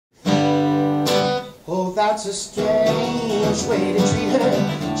that's a strange way to treat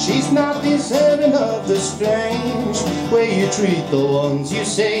her. She's not deserving of the strange way you treat the ones you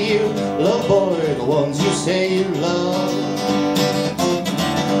say you love, boy, the ones you say you love.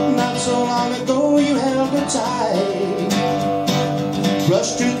 Not so long ago you held her tight,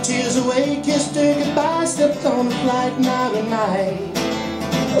 brushed her tears away, kissed her goodbye, stepped on a flight, now tonight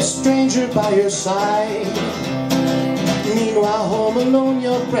a stranger by your side. Meanwhile home alone,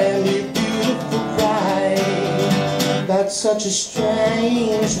 your brand new beautiful bride. That's such a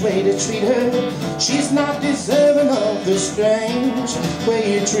strange way to treat her. She's not deserving of the strange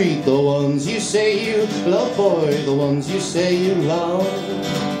way you treat the ones you say you love, boy, the ones you say you love.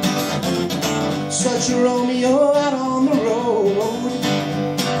 Such a Romeo out on the road,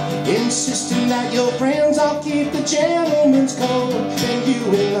 insisting that your friends all keep the gentleman's code. And you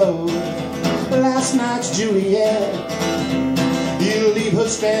will know last night's Juliet, you leave her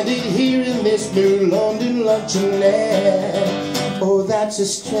stranded here in this new London luncheonette. Oh, that's a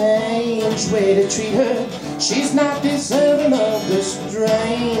strange way to treat her. She's not deserving of the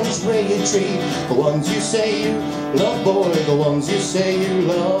strange way you treat the ones you say you love, boy, the ones you say you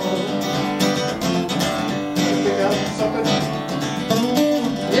love. Pick up something?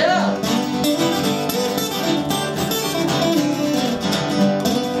 Yeah!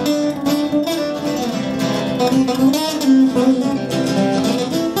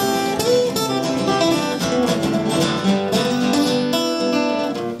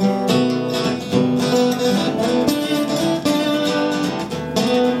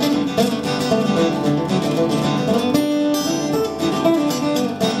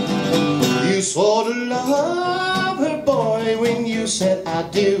 You swore to love her, boy, when you said I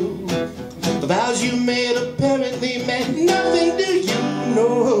do. The vows you made apparently meant nothing to you.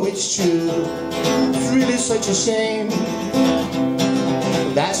 No, it's true. It's really such a shame.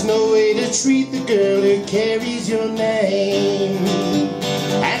 That's no way to treat the girl who carries your name.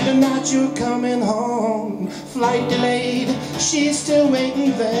 And tonight you're coming home, flight delayed, she's still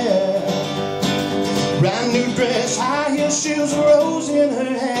waiting there. Brand new dress, high heel shoes, rose in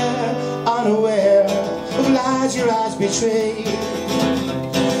her hair, unaware of lies your eyes betray.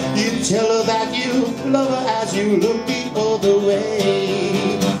 You tell her that you love her as you look the other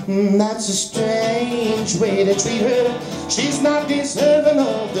way. That's a strange way to treat her. She's not deserving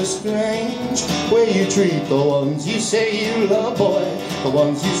of the strange way you treat the ones you say you love, boy, the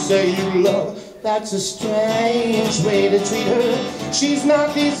ones you say you love. That's a strange way to treat her. She's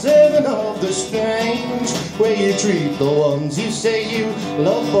not deserving of the strange way you treat the ones you say you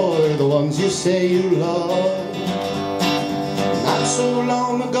love, boy, the ones you say you love. Not so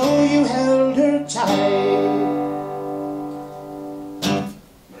long ago you held her tight.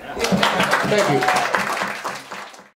 Thank you.